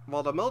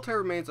 while the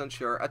military remains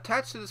unsure,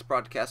 attached to this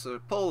broadcast is a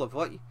poll of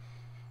what you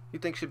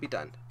think should be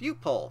done. View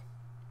poll.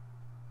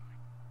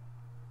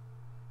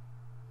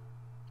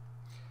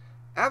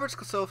 Average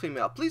Kleso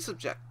female, please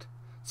subject.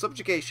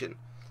 Subjugation.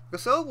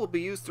 Kleso will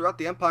be used throughout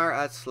the Empire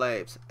as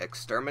slaves.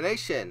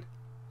 Extermination.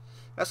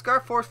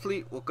 Askar Force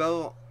Fleet will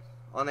go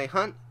on a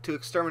hunt to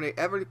exterminate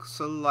every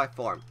Kleso life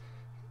form.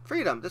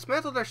 Freedom.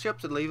 Dismantle their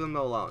ships and leave them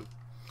alone.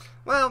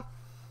 Well,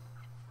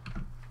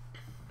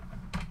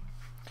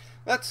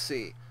 let's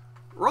see.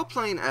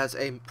 Role-playing as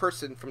a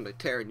person from the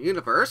Terran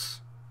universe,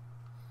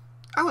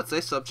 I would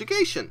say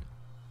subjugation.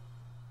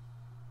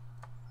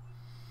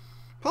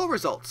 Poll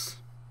results.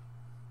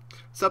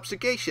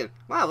 Subjugation.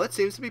 Wow, that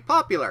seems to be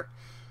popular.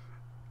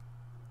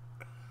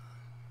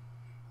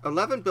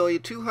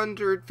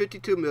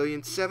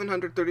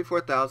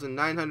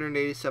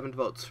 11,252,734,987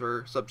 votes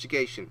for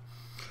subjugation.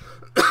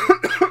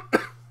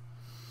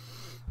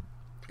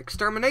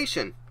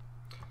 Extermination.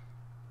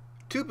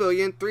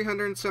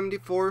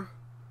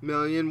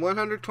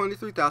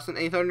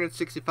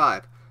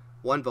 2,374,123,865.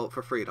 1 vote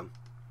for freedom.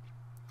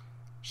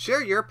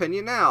 Share your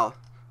opinion now.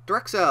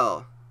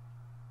 Drexel.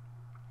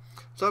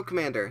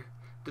 Sub-Commander.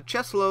 The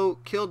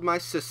Cheslo killed my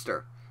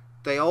sister.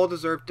 They all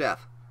deserve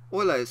death.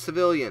 Oila,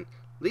 civilian.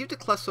 Leave the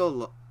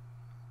Cheso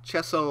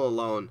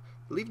alone.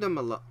 Leave them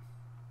alone.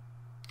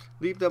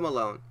 Leave them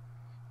alone.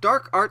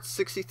 Dark Arts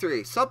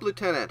 63.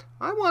 Sub-Lieutenant.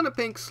 I want a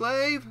pink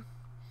slave.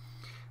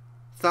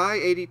 Thigh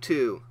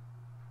 82.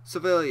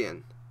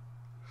 Civilian.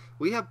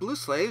 We have blue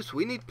slaves.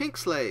 We need pink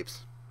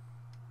slaves.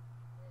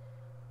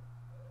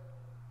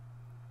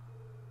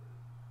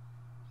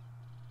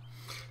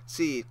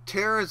 See,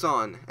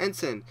 Terrazon.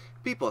 Ensign.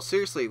 People,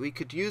 seriously, we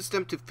could use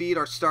them to feed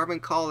our starving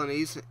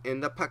colonies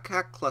in the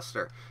Pakak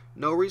cluster.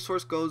 No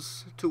resource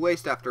goes to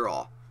waste after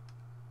all.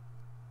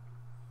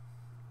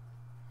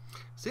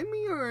 Is it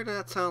me, or did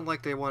that sound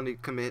like they wanted to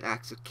commit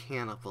acts of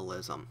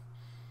cannibalism?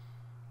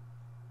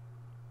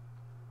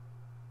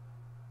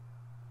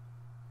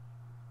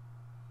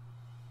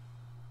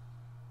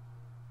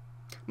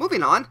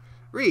 Moving on.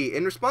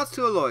 In response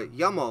to Aloy,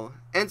 Yamo,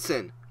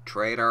 Ensign,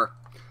 traitor.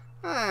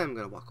 I'm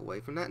gonna walk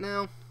away from that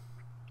now.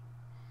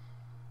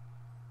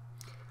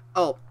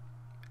 Oh,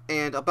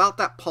 and about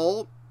that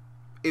poll,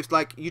 if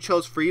like you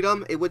chose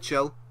freedom, it would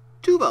show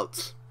 2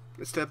 votes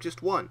instead of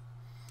just 1.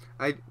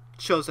 I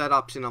chose that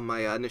option on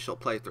my initial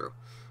playthrough.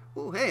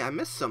 Oh, hey, I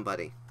missed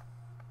somebody.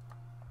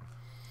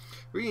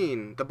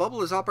 The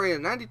bubble is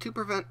operating at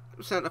 92%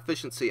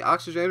 efficiency.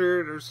 Oxygen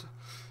generators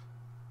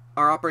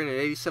are operating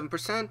at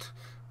 87%.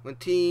 When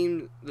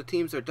the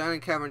teams are down in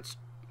caverns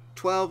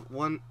 12,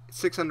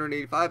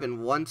 685,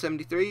 and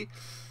 173.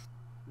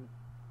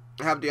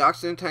 Have the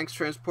oxygen tanks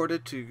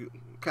transported to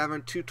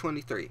cavern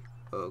 223.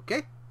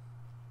 Okay.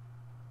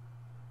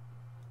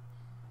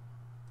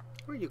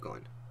 Where are you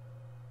going?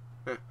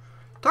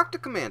 Talk to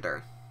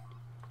Commander.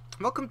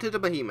 Welcome to the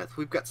Behemoth.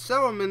 We've got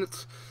several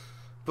minutes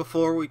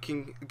before we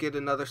can get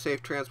another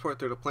safe transport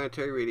through the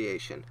planetary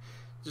radiation.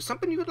 Is there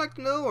something you would like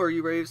to know, or are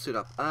you ready to suit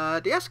up?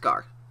 The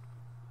Eskar.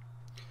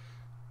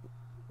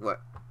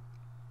 What?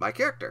 My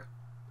character.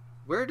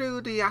 Where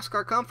do the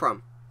Eskar come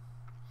from?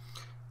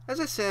 As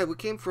I said, we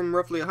came from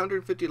roughly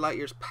 150 light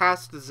years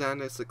past the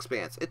Xanath's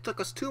expanse. It took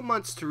us 2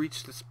 months to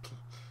reach this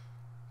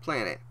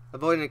planet.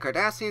 Avoiding the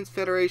Cardassians,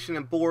 Federation,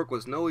 and Borg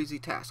was no easy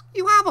task.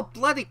 You have a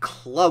bloody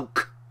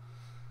cloak!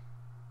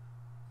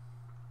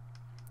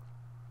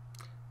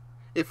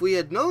 If we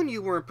had known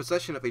you were in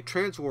possession of a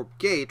transwarp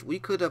gate, we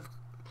could have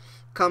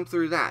come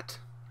through that.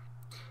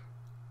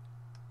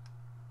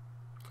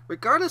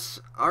 Regardless,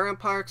 our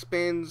empire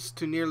expands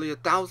to nearly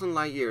 1,000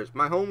 light years.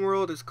 My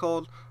homeworld is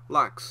called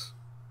Lacus.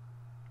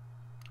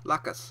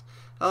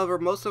 However,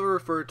 most of it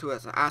referred to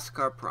as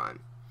Nukara Prime.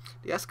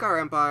 The Eskar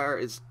Empire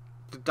is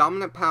the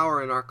dominant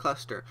power in our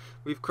cluster.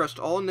 We've crushed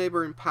all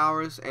neighboring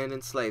powers and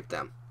enslaved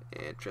them.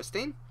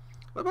 Interesting.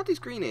 What about these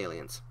green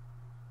aliens?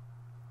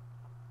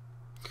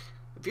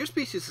 If your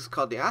species is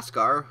called the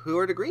Eskar, who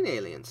are the green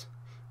aliens?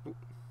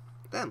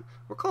 them.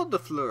 We're called the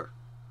Fleur.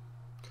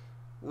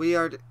 We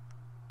are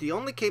the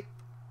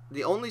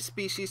only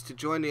species to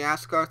join the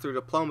Asgard through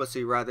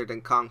diplomacy rather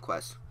than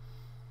conquest.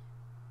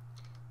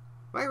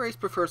 My race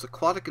prefers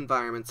aquatic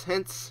environments,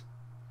 hence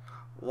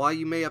why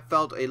you may have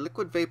felt a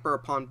liquid vapor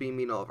upon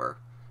beaming over.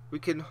 We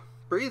can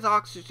breathe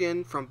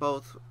oxygen from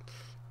both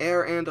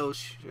air and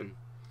ocean,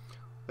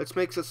 which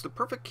makes us the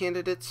perfect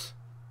candidates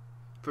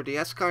for the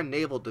Asgard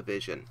Naval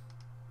Division.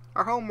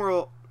 Our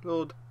homeworld,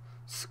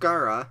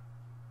 Sakra,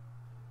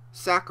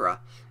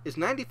 is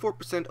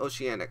 94%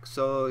 oceanic,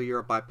 so you're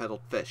a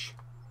bipedal fish.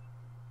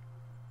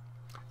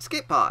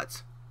 Escape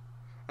pods.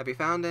 Have you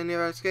found any of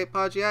our escape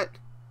pods yet?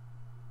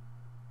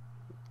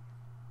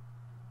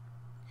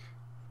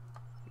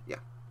 Yeah.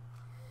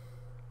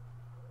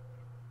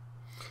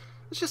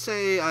 Let's just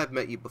say I've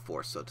met you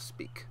before, so to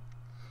speak.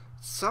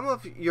 Some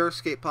of your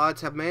escape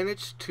pods have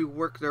managed to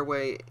work their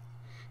way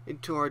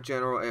into our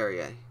general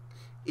area.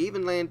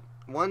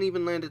 One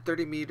even landed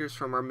 30 meters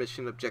from our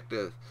mission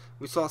objective.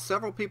 We saw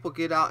several people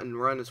get out and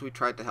run as we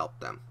tried to help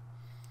them.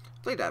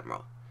 Fleet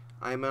Admiral,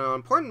 I am on an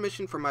important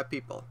mission for my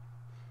people.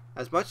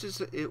 As much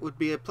as it would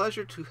be a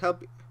pleasure to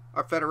help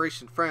our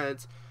Federation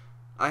friends,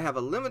 I have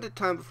a limited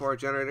time before our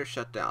generator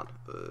shut down.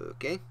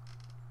 Okay.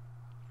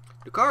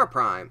 Nukara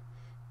Prime.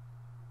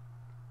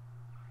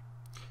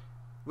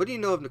 What do you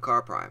know of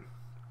Nukara Prime?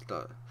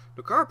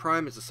 Nukara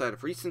Prime is the site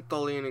of recent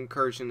Tholian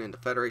incursion into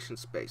Federation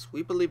space.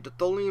 We believe the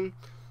Tholians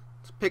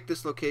picked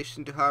this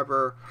location to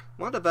harbor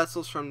one of the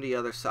vessels from the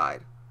other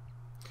side.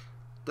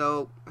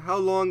 Though how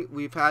long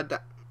they've had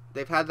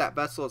that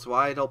vessel is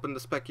wide open to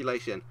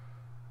speculation.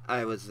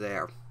 I was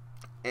there.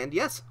 And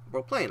yes,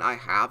 we're playing. I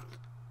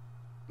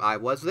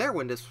was there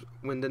when the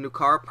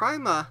Nukara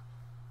Prime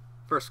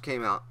first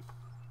came out.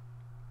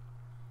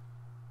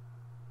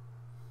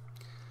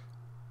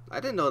 I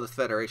didn't know the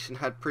Federation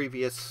had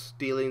previous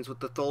dealings with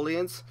the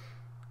Tholians.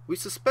 We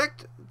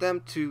suspect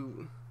them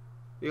to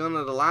be one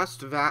of the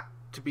last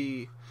to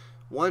be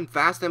one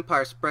vast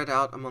empire spread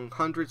out among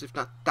hundreds, if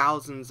not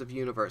thousands, of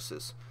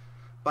universes.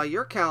 By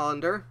your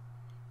calendar,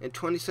 in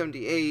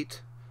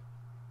 2078,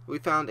 we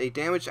found a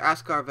damaged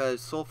Asgard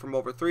vessel from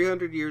over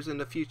 300 years in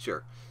the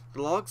future.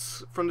 The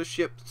logs from the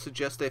ship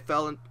suggest they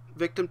fell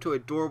victim to a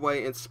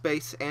doorway in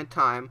space and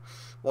time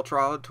while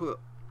trying to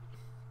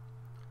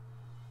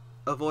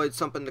avoid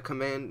something the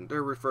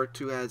commander referred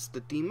to as the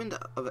demon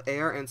of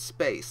air and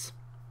space.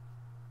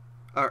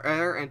 Or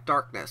air and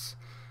darkness.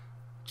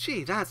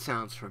 Gee, that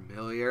sounds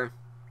familiar.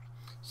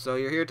 So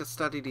you're here to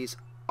study these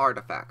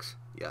artifacts.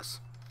 Yes.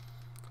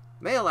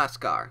 Male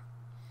Asgard.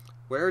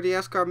 Where are the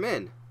Asgard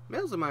men?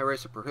 Males of my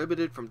race are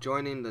prohibited from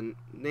joining the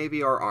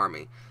Navy or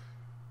Army.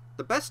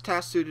 The best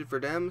task suited for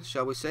them,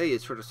 shall we say,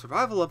 is for the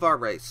survival of our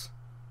race.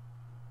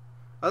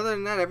 Other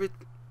than that,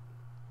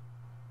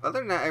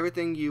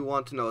 everything you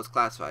want to know is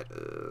classified.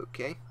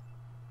 Okay.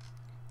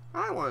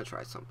 I want to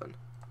try something.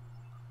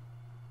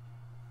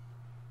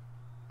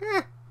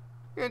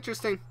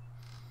 Interesting.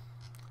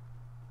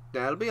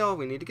 That'll be all.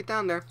 We need to get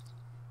down there.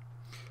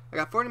 I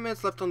got 40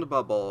 minutes left on the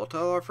bubble.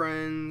 Tell our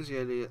friends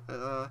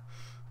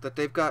that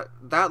they've got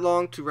that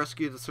long to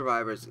rescue the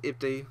survivors. If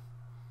they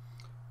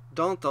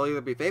don't, they'll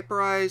either be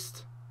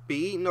vaporized,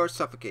 be eaten, or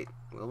suffocate.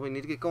 Well, we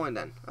need to get going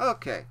then.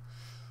 Okay.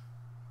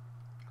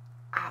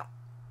 Ow.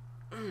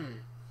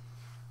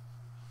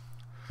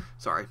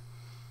 Sorry.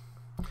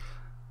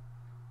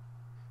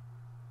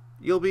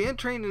 You'll be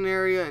entering an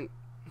area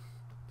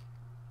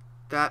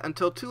that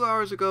until 2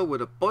 hours ago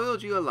would have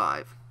boiled you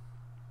alive.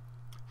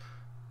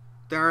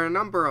 There are a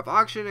number of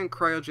oxygen and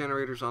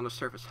cryogenerators on the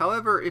surface.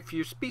 However, if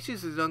your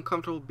species is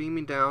uncomfortable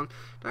beaming down,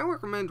 then I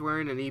recommend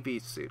wearing an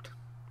EV suit.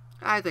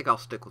 I think I'll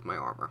stick with my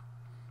armor.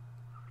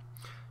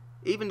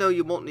 Even though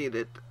you won't need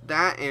it,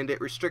 that and it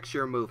restricts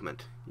your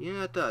movement.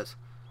 Yeah, it does.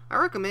 I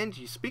recommend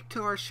you speak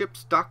to our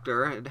ship's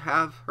doctor and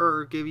have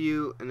her give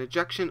you an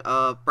injection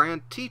of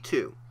brand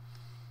T2.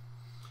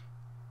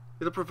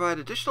 It'll provide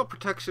additional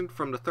protection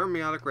from the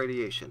thermiotic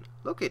radiation.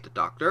 Locate the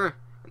doctor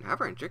and have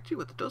her inject you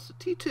with a dose of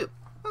T2.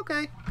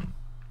 Okay.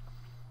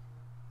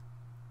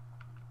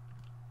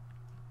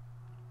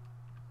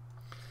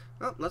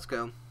 Well, let's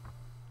go.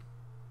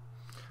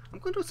 I'm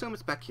going to assume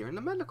it's back here in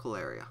the medical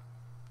area.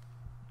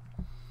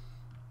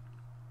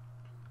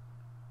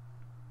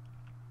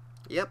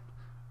 Yep.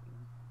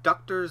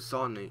 Dr.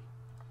 Zion.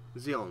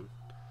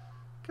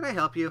 Can I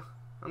help you?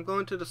 I'm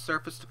going to the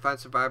surface to find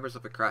survivors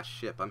of a crashed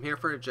ship. I'm here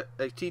for a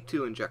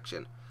T2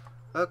 injection.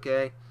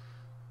 Okay.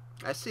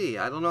 I see.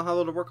 I don't know how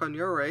it'll work on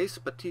your race,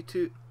 but the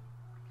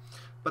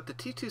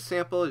T2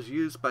 sample is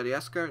used by the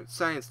Asgard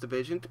Science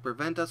Division to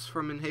prevent us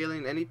from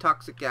inhaling any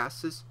toxic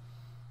gases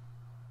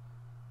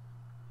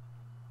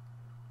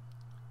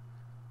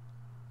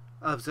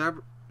of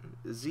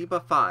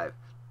Zeba 5.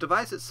 The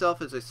device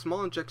itself is a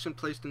small injection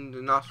placed in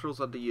the nostrils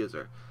of the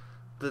user.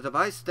 The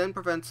device then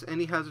prevents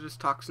any hazardous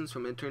toxins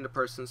from entering the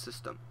person's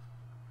system.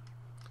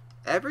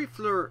 Every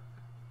fluor...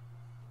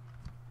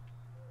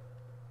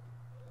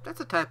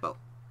 That's a typo.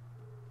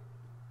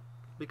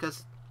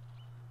 Because...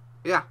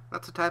 Yeah,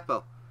 that's a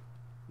typo.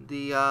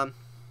 The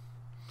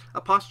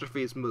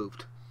apostrophe is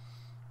moved.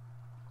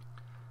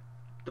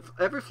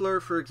 Every floor,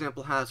 for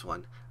example, has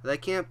one. They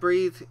can't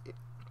breathe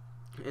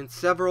in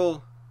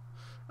several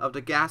of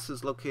the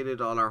gases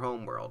located on our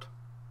homeworld.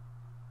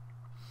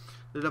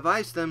 The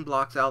device then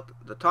blocks out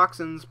the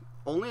toxins,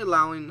 only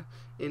allowing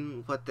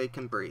in what they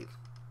can breathe.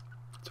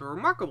 It's a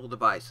remarkable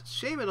device.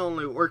 Shame it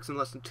only works in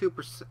less than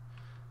 2%.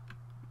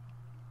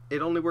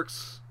 It only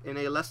works in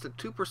a less than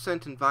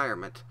 2%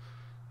 environment.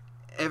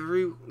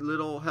 Every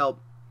little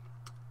helps.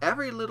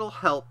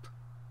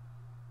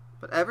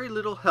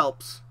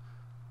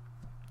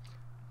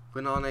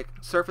 When on a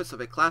surface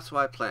of a Class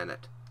Y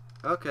planet.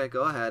 Okay,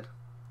 go ahead.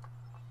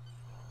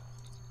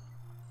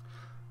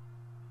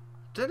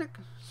 Lieutenant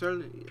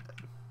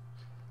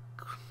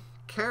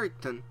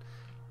Carrington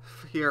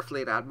here,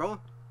 Fleet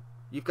Admiral.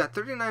 You've got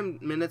 39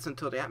 minutes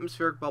until the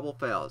atmospheric bubble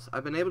fails.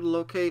 I've been able to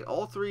locate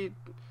all 3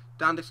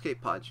 downed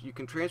escape pods. You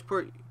can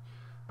transport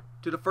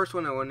to the first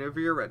one whenever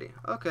you're ready.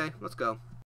 Okay, let's go.